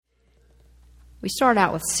We start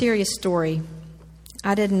out with a serious story.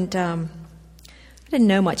 I didn't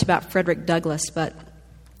know much about Frederick Douglass, but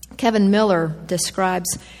Kevin Miller describes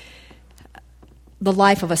the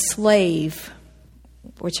life of a slave,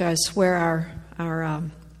 which is where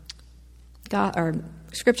our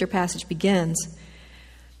scripture passage begins.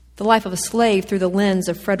 The life of a slave through the lens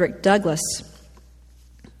of Frederick Douglass.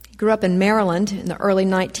 He grew up in Maryland in the early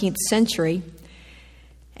 19th century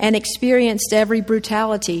and experienced every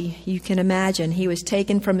brutality you can imagine. He was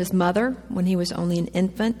taken from his mother when he was only an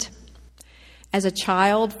infant. As a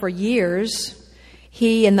child, for years,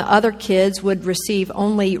 he and the other kids would receive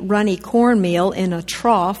only runny cornmeal in a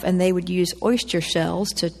trough, and they would use oyster shells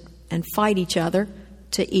and fight each other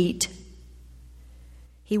to eat.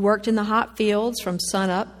 He worked in the hot fields from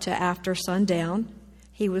sunup to after sundown.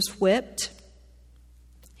 He was whipped.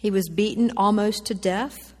 He was beaten almost to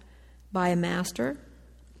death by a master.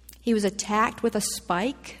 He was attacked with a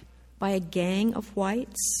spike by a gang of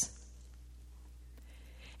whites.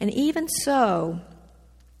 And even so,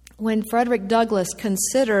 when Frederick Douglass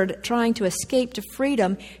considered trying to escape to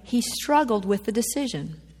freedom, he struggled with the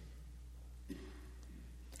decision.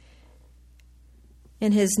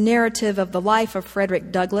 In his narrative of the life of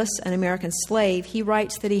Frederick Douglass, an American slave, he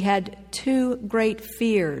writes that he had two great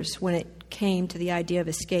fears when it came to the idea of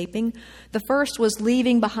escaping. The first was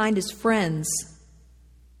leaving behind his friends.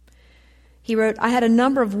 He wrote, "I had a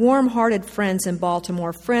number of warm-hearted friends in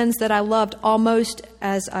Baltimore, friends that I loved almost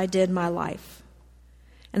as I did my life.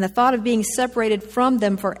 And the thought of being separated from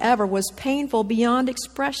them forever was painful beyond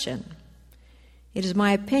expression. It is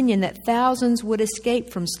my opinion that thousands would escape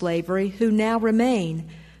from slavery who now remain,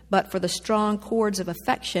 but for the strong cords of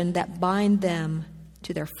affection that bind them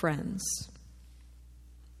to their friends."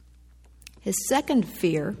 His second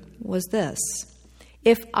fear was this: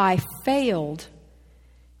 if I failed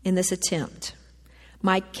in this attempt,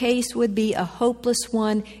 my case would be a hopeless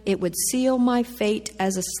one. It would seal my fate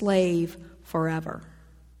as a slave forever.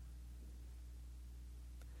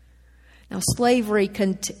 Now, slavery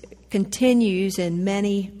continues in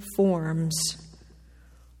many forms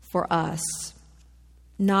for us,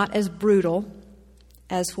 not as brutal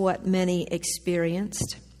as what many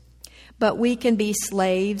experienced, but we can be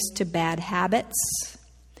slaves to bad habits.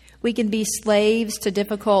 We can be slaves to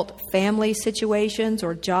difficult family situations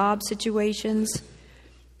or job situations.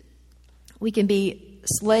 We can be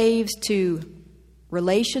slaves to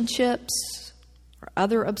relationships or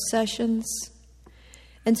other obsessions.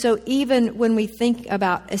 And so even when we think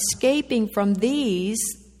about escaping from these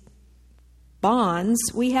bonds,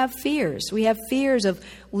 we have fears. We have fears of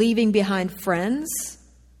leaving behind friends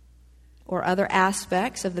or other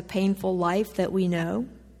aspects of the painful life that we know.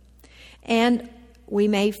 And we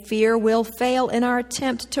may fear we'll fail in our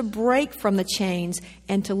attempt to break from the chains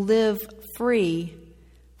and to live free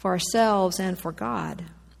for ourselves and for God.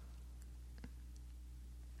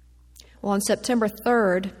 Well, on September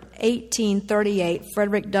 3rd, 1838,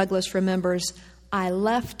 Frederick Douglass remembers, "I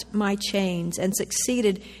left my chains and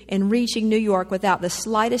succeeded in reaching New York without the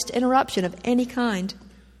slightest interruption of any kind.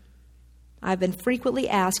 I've been frequently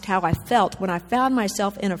asked how I felt when I found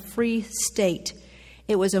myself in a free state.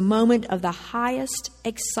 It was a moment of the highest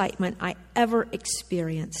excitement I ever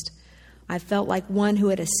experienced. I felt like one who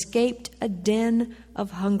had escaped a den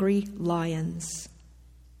of hungry lions."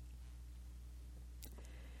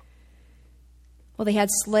 Well, they had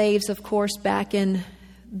slaves, of course, back in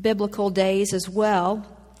biblical days as well.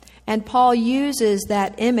 And Paul uses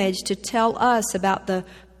that image to tell us about the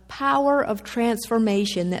power of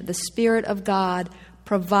transformation that the Spirit of God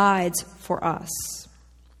provides for us.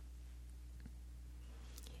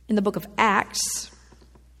 In the book of Acts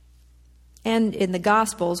and in the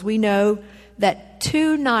Gospels, we know that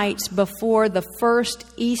 2 nights before the first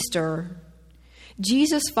Easter,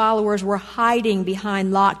 Jesus' followers were hiding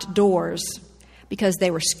behind locked doors because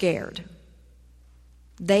they were scared.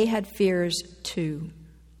 They had fears too.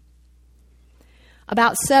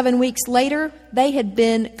 About 7 weeks later, they had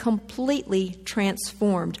been completely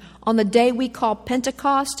transformed. On the day we call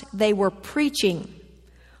Pentecost, they were preaching,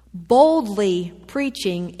 boldly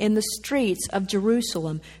preaching in the streets of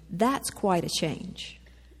Jerusalem. That's quite a change.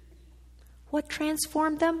 What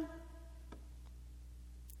transformed them?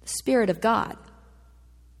 The Spirit of God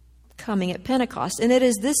coming at Pentecost. And it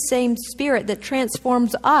is this same Spirit that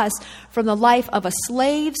transforms us from the life of a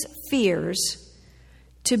slave's fears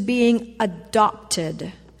to being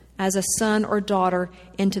adopted as a son or daughter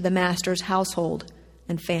into the Master's household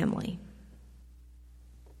and family.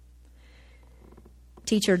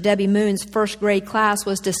 Teacher Debbie Moon's first grade class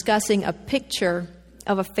was discussing a picture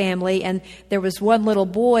of a family, and there was one little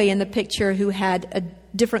boy in the picture who had a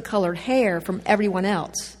different colored hair from everyone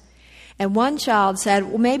else. And one child said,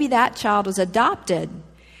 well, maybe that child was adopted.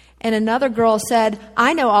 And another girl said,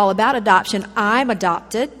 I know all about adoption. I'm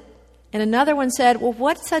adopted. And another one said, well,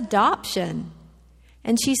 what's adoption?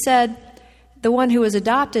 And she said, the one who was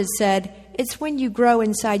adopted said, it's when you grow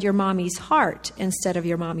inside your mommy's heart instead of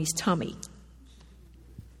your mommy's tummy.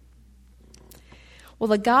 Well,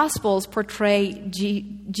 the Gospels portray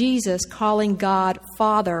Jesus calling God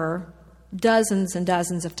Father dozens and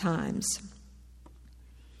dozens of times.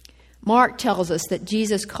 Mark tells us that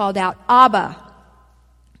Jesus called out, Abba,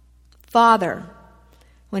 Father,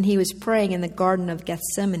 when he was praying in the Garden of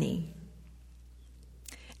Gethsemane.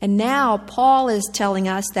 And now Paul is telling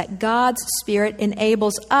us that God's Spirit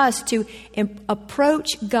enables us to approach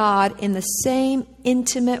God in the same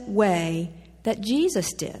intimate way that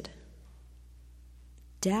Jesus did.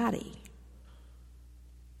 Daddy.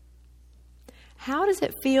 How does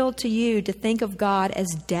it feel to you to think of God as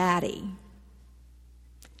Daddy?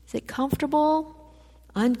 Is it comfortable?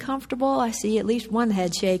 Uncomfortable? I see at least one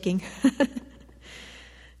head shaking.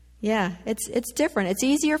 Yeah, it's different. It's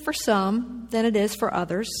easier for some than it is for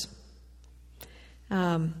others.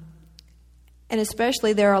 And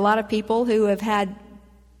especially there are a lot of people who have had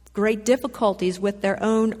great difficulties with their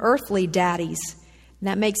own earthly daddies. And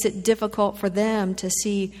that makes it difficult for them to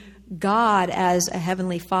see God as a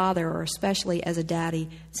heavenly father, or especially as a daddy.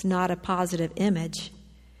 It's not a positive image.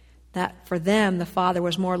 That for them, the father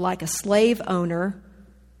was more like a slave owner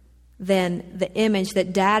than the image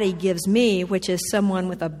that daddy gives me, which is someone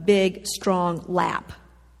with a big, strong lap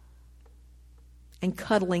and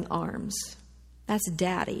cuddling arms. That's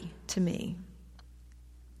daddy to me.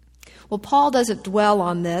 Well, Paul doesn't dwell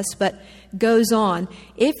on this, but goes on.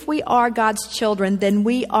 If we are God's children, then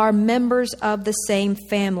we are members of the same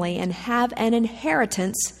family and have an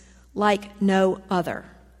inheritance like no other.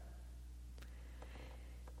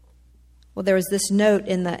 Well, there was this note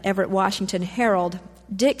in the Everett Washington Herald.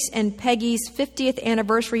 Dick's and Peggy's 50th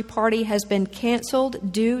anniversary party has been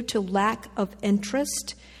canceled due to lack of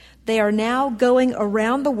interest. They are now going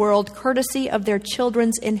around the world courtesy of their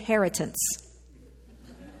children's inheritance.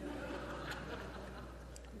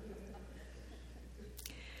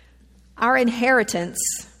 Our inheritance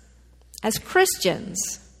as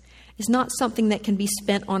Christians is not something that can be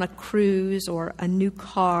spent on a cruise or a new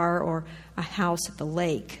car or a house at the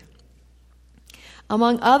lake.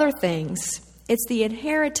 Among other things, it's the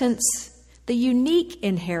inheritance, the unique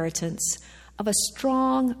inheritance of a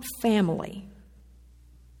strong family.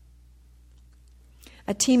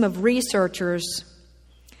 A team of researchers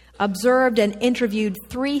observed and interviewed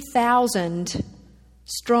 3,000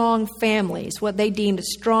 strong families, what they deemed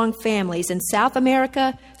strong families, in South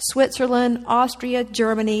America, Switzerland, Austria,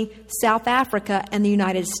 Germany, South Africa, and the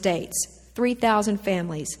United States. 3,000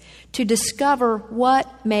 families, to discover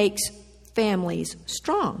what makes families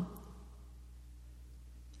strong.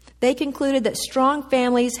 They concluded that strong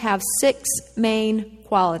families have 6 main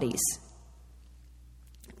qualities.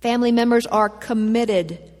 Family members are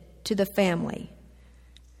committed to the family.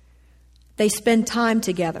 They spend time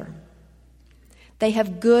together. They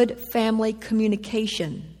have good family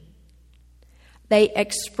communication. They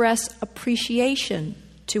express appreciation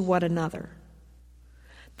to one another.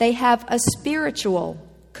 They have a spiritual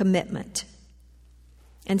commitment.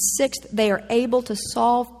 And 6th, they are able to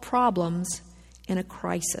solve problems in a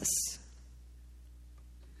crisis.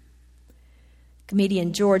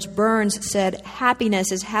 Comedian George Burns said,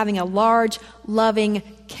 happiness is having a large, loving,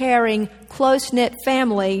 caring, close-knit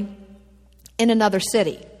family in another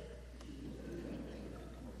city.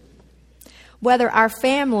 Whether our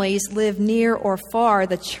families live near or far,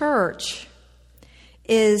 the church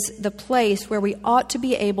is the place where we ought to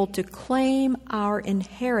be able to claim our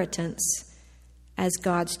inheritance as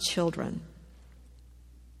God's children.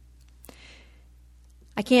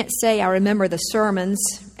 I can't say I remember the sermons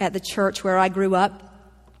at the church where I grew up,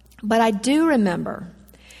 but I do remember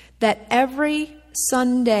that every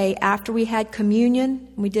Sunday after we had communion,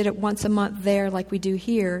 we did it once a month there like we do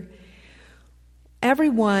here,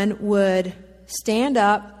 everyone would stand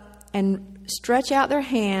up and stretch out their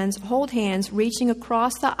hands, hold hands, reaching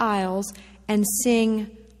across the aisles, and sing,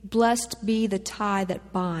 "Blessed be the tie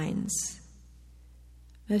that binds."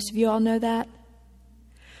 Most of you all know that?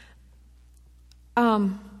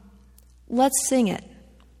 Let's sing it.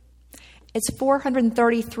 It's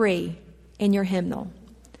 433 in your hymnal.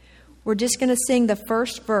 We're just going to sing the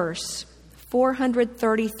first verse,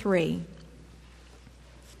 433.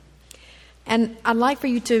 And I'd like for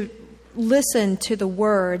you to listen to the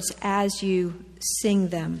words as you sing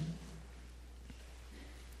them.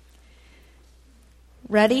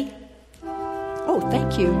 Ready? Oh,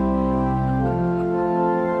 thank you.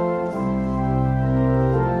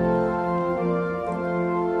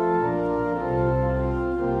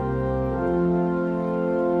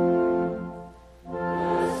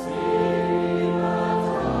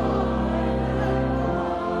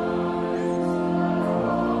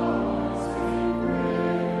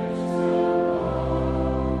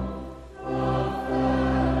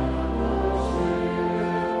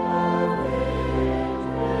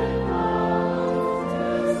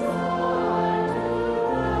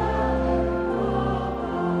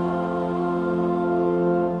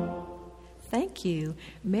 Thank you.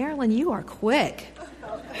 Marilyn, you are quick.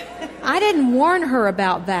 I didn't warn her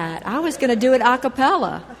about that. I was going to do it a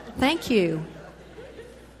cappella. Thank you.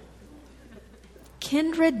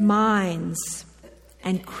 Kindred minds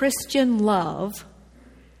and Christian love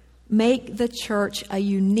make the church a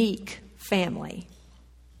unique family.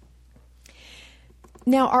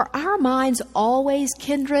 Now, are our minds always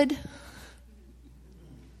kindred?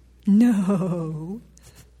 No,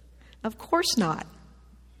 of course not.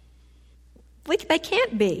 They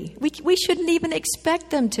can't be. We shouldn't even expect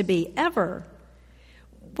them to be, ever.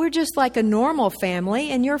 We're just like a normal family,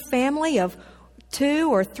 and your family of 2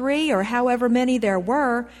 or 3 or however many there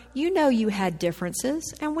were, you know you had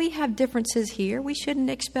differences, and we have differences here. We shouldn't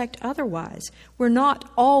expect otherwise. We're not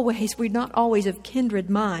always of kindred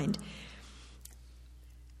mind.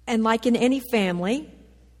 And like in any family,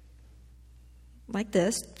 like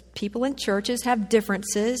this, people in churches have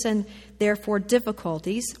differences and therefore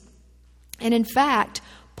difficulties. And in fact,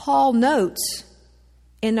 Paul notes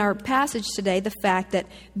in our passage today the fact that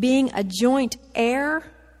being a joint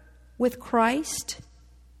heir with Christ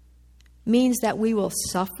means that we will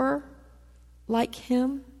suffer like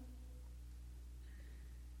him.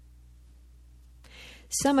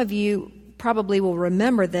 Some of you probably will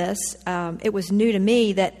remember this. It was new to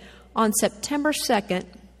me that on September 2nd,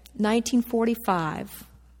 1945,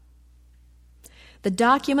 the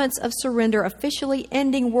documents of surrender officially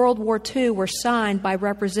ending World War II were signed by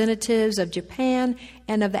representatives of Japan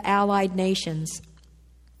and of the Allied nations.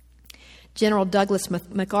 General Douglas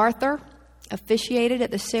MacArthur officiated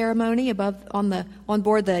at the ceremony on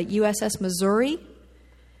board the USS Missouri,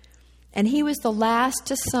 and he was the last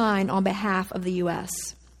to sign on behalf of the U.S.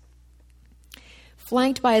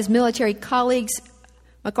 Flanked by his military colleagues,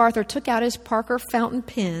 MacArthur took out his Parker fountain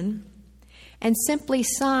pen and simply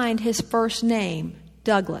signed his first name,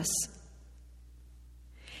 Douglas.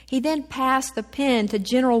 He then passed the pen to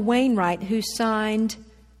General Wainwright, who signed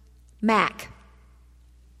Mac.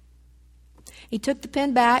 He took the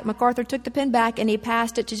pen back, MacArthur took the pen back, and he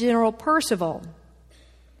passed it to General Percival.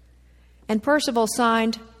 And Percival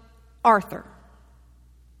signed Arthur.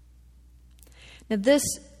 Now, this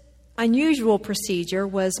unusual procedure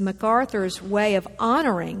was MacArthur's way of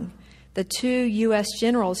honoring the 2 U.S.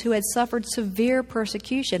 generals who had suffered severe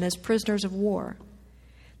persecution as prisoners of war.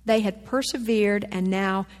 They had persevered, and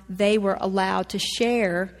now they were allowed to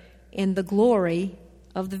share in the glory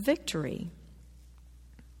of the victory.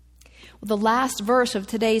 The last verse of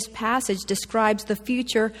today's passage describes the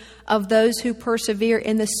future of those who persevere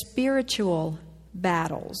in the spiritual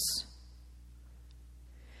battles.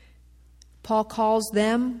 Paul calls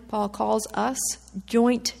us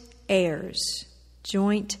joint heirs.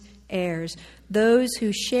 Joint heirs. Those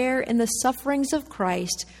who share in the sufferings of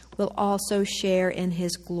Christ will also share in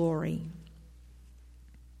his glory.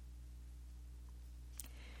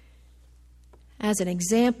 As an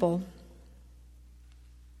example,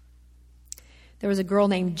 there was a girl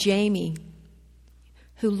named Jamie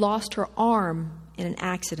who lost her arm in an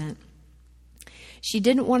accident. She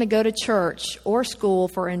didn't want to go to church or school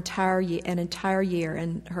for an entire year,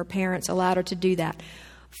 and her parents allowed her to do that.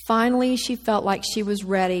 Finally, she felt like she was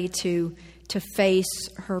ready to face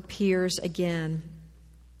her peers again.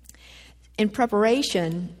 In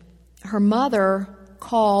preparation, her mother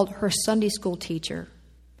called her Sunday school teacher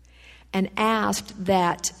and asked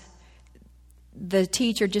that the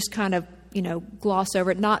teacher just kind of, gloss over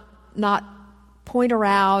it, not point her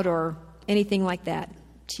out or anything like that.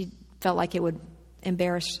 She felt like it would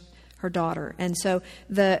embarrass her daughter. And so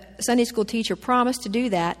the Sunday school teacher promised to do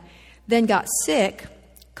that, then got sick,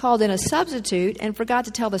 called in a substitute, and forgot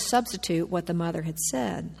to tell the substitute what the mother had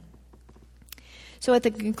said. So at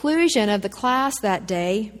the conclusion of the class that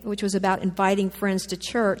day, which was about inviting friends to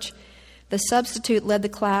church, the substitute led the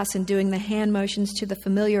class in doing the hand motions to the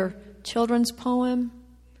familiar children's poem.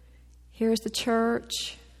 Here's the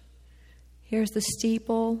church. Here's the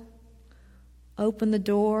steeple. Open the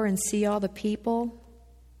door and see all the people.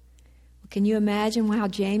 Can you imagine how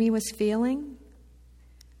Jamie was feeling?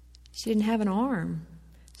 She didn't have an arm,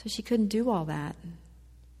 so she couldn't do all that.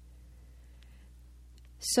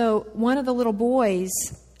 So one of the little boys,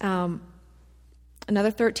 another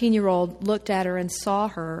 13-year-old, looked at her and saw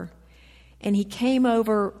her, and he came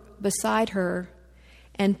over beside her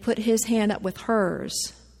and put his hand up with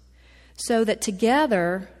hers so that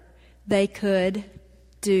together they could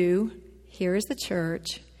do, here is the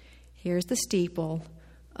church, here's the steeple,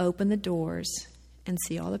 open the doors, and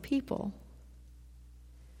see all the people.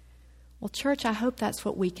 Well, church, I hope that's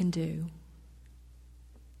what we can do.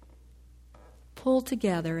 Pull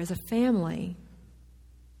together as a family.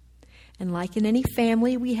 And like in any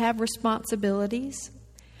family, we have responsibilities.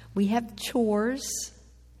 We have chores.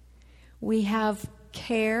 We have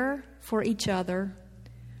care for each other.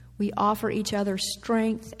 We offer each other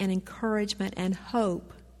strength and encouragement and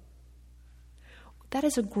hope. That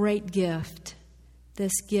is a great gift,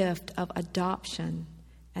 this gift of adoption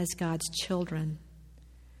as God's children.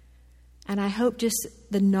 And I hope just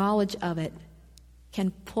the knowledge of it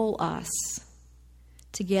can pull us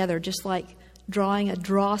together, just like drawing a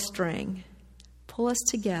drawstring, pull us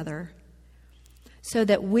together so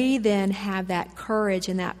that we then have that courage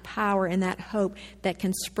and that power and that hope that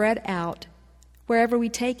can spread out wherever we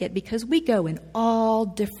take it, because we go in all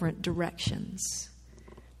different directions.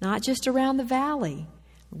 Not just around the valley.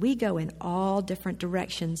 We go in all different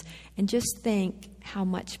directions. And just think how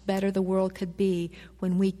much better the world could be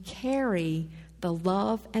when we carry the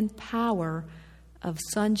love and power of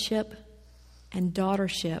sonship and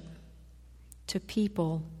daughtership to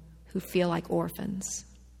people who feel like orphans.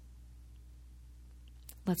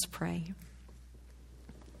 Let's pray.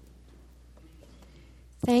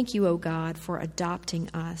 Thank you, O God, for adopting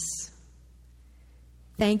us.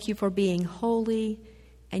 Thank you for being holy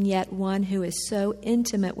and yet one who is so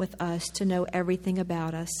intimate with us to know everything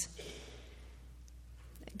about us.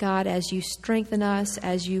 God, as you strengthen us,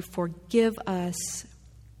 as you forgive us,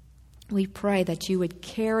 we pray that you would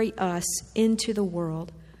carry us into the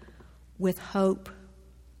world with hope,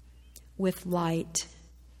 with light,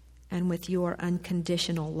 and with your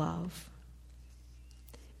unconditional love.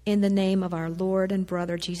 In the name of our Lord and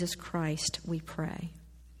brother Jesus Christ, we pray.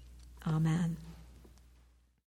 Amen.